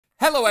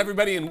Hello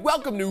everybody and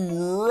welcome to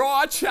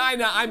Raw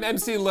China. I'm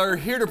MC Lur,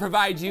 here to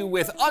provide you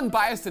with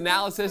unbiased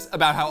analysis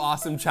about how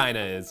awesome China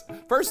is.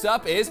 First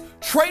up is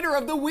Traitor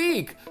of the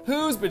Week.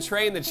 Who's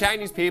betraying the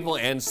Chinese people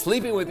and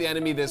sleeping with the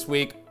enemy this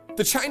week?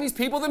 The Chinese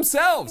people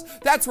themselves.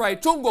 That's right,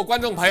 中国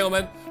观众朋友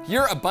们,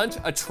 you're a bunch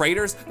of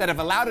traitors that have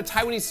allowed a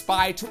Taiwanese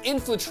spy to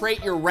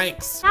infiltrate your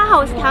ranks. 大家好，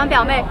我是台湾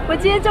表妹，我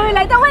今天终于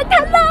来到外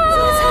滩了，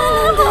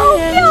好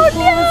漂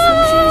亮！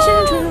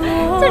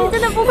这里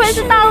真的不愧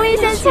是大陆一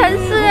线城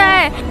市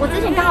哎！我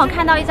之前刚好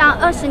看到一张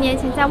20年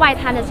前在外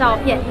滩的照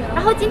片，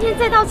然后今天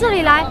再到这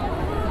里来，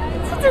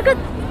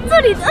这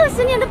里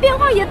20年的变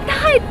化也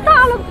太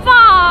大了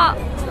吧！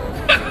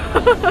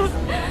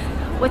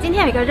我今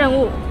天有一个任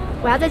务。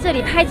 我要在这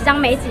里拍几张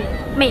美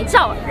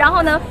照，然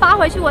后呢发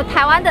回去我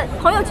台湾的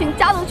朋友群、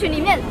家族群里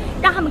面，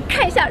让他们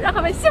看一下，让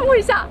他们羡慕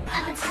一下。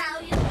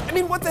I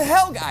mean, what the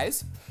hell,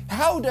 guys?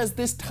 How does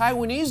this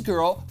Taiwanese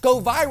girl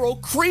go viral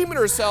creaming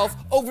herself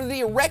over the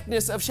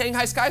erectness of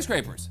Shanghai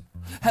skyscrapers?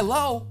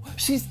 Hello,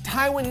 she's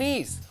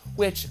Taiwanese,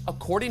 which,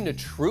 according to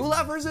true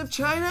lovers of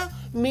China,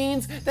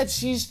 means that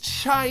she's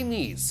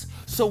Chinese.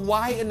 So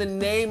why in the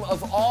name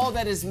of all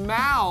that is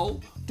Mao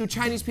do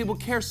Chinese people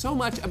care so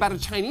much about a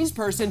Chinese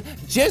person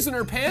jizzing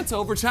her pants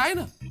over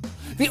China?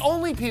 The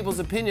only people's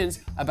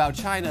opinions about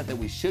China that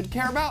we should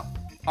care about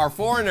are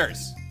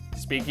foreigners.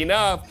 Speaking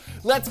of,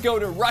 let's go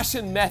to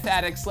Russian meth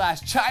addict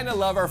 / China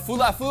lover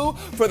Fulafu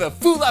for the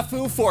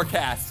Fulafu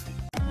forecast.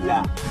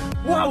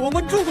 哇，我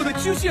们中国的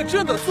机械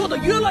真的做得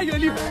越来越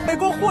厉害，美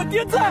国货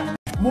点赞！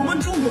我们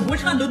中国国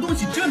产的东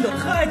西真的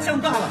太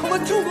强大了，我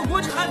们中国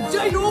国产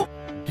加油！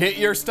 Get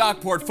your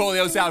stock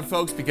portfolios out,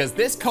 folks, because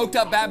this coked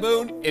up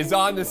baboon is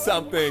onto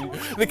something.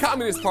 The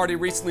Communist Party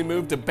recently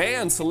moved to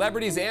ban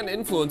celebrities and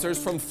influencers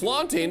from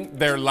flaunting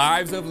their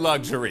lives of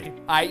luxury,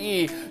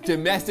 i.e.,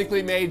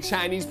 domestically made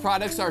Chinese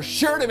products are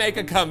sure to make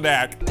a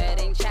comeback. Made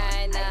in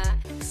China.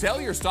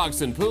 Sell your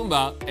stocks in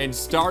Puma and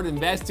start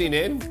investing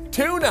in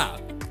tuna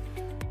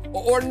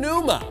or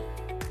Numa.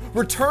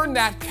 Return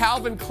that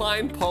Calvin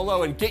Klein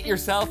polo and get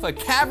yourself a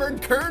Cavern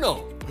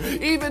Colonel.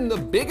 Even the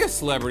biggest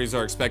celebrities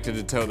are expected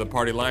to toe the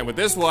party line with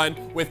this one,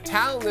 with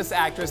talentless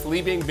actress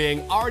Li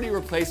Bingbing already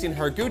replacing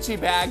her Gucci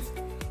bags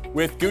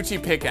with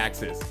Gucci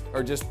pickaxes,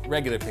 or just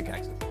regular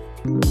pickaxes.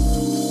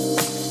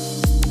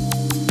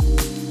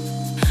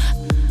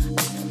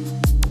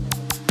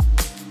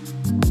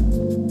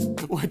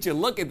 Would you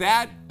look at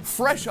that?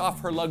 Fresh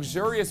off her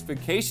luxurious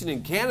vacation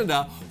in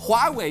Canada,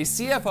 Huawei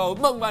CFO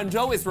Meng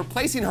Wanzhou is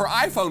replacing her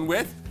iPhone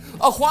with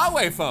a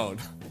Huawei phone.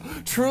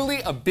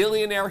 Truly a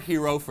billionaire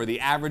hero for the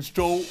average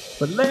Joe.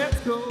 But let's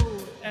go,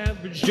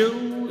 average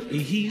Joe.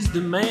 He's the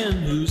man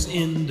who's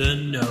in the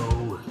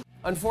know.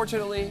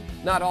 Unfortunately,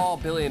 not all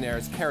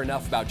billionaires care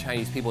enough about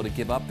Chinese people to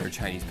give up their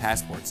Chinese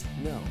passports.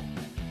 No.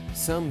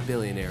 Some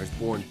billionaires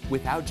born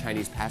without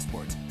Chinese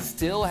passports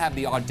still have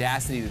the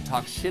audacity to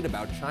talk shit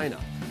about China,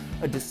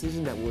 a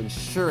decision that will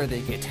ensure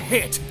they get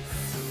hit.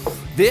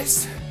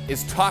 This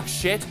is Talk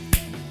Shit,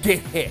 Get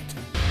Hit.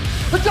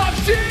 Talk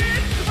shit,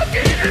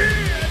 get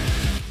hit!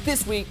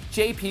 This week,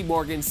 JP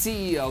Morgan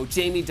CEO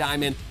Jamie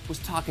Dimon was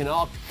talking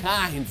all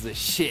kinds of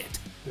shit.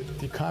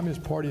 The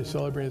Communist Party is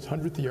celebrating its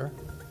 100th year.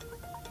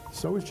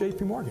 So is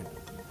JP Morgan.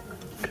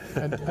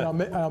 And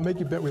I'll make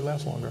you bet we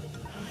last longer.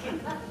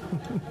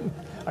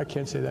 I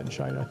can't say that in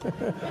China.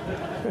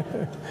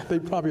 They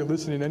probably are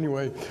listening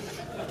anyway.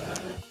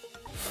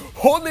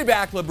 Hold me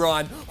back,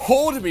 LeBron.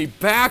 Hold me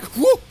back.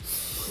 Woo.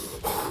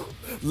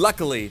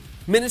 Luckily,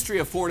 Ministry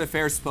of Foreign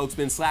Affairs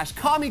spokesman /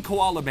 commie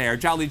koala bear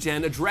Zhao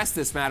Lijian addressed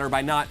this matter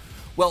by not,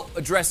 well,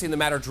 addressing the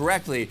matter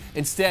directly,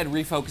 instead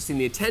refocusing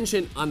the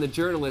attention on the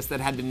journalist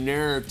that had the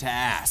nerve to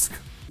ask.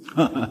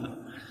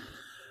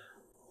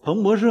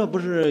 彭博社不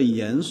是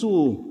严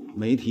肃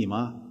媒体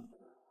吗？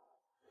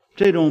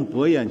这种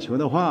博眼球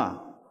的话，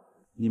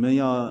你们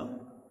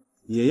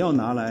也要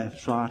拿来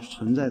刷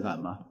存在感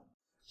吗？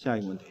下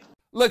一个问题。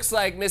 Looks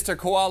like Mr.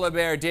 Koala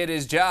Bear did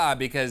his job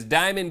because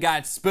Diamond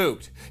got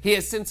spooked. He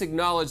has since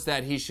acknowledged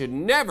that he should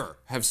never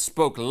have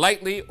spoke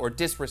lightly or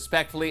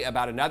disrespectfully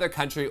about another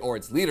country or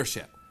its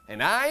leadership.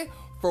 And I,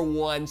 for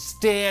one,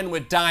 stand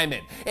with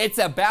Diamond. It's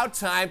about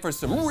time for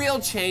some real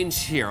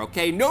change here,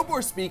 okay? No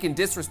more speaking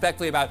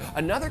disrespectfully about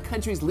another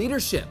country's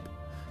leadership.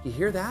 You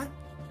hear that?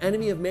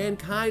 Enemy of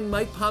mankind,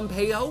 Mike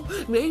Pompeo?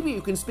 Maybe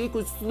you can speak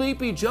with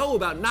Sleepy Joe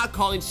about not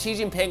calling Xi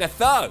Jinping a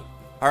thug.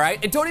 All right,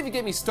 and don't even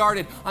get me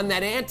started on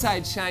that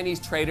anti-Chinese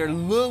traitor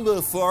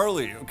Lila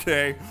Farley,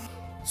 okay?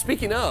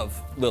 Speaking of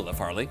Lila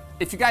Farley,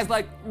 if you guys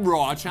like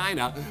Raw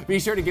China, be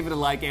sure to give it a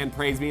like and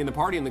praise me and the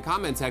party in the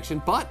comment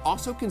section, but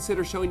also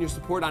consider showing your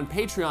support on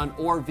Patreon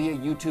or via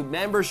YouTube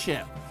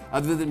membership.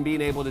 Other than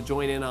being able to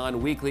join in on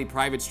weekly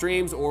private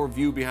streams or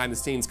view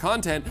behind-the-scenes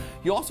content,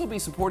 you'll also be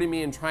supporting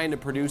me in trying to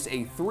produce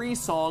a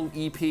 3-song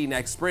EP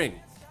next spring.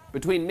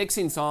 Between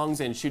mixing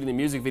songs and shooting the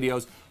music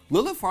videos,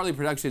 Lila Farley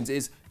Productions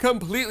is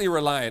completely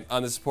reliant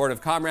on the support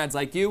of comrades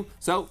like you,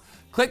 so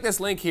click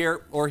this link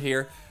here or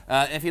here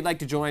if you'd like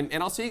to join,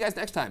 and I'll see you guys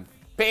next time.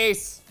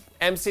 Peace!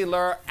 MC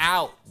Lur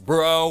out,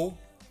 bro.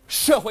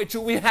 社会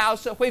主义好，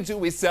社会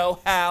主义 so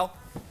how.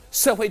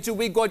 社会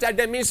主义国家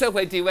人民社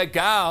会地位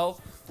高。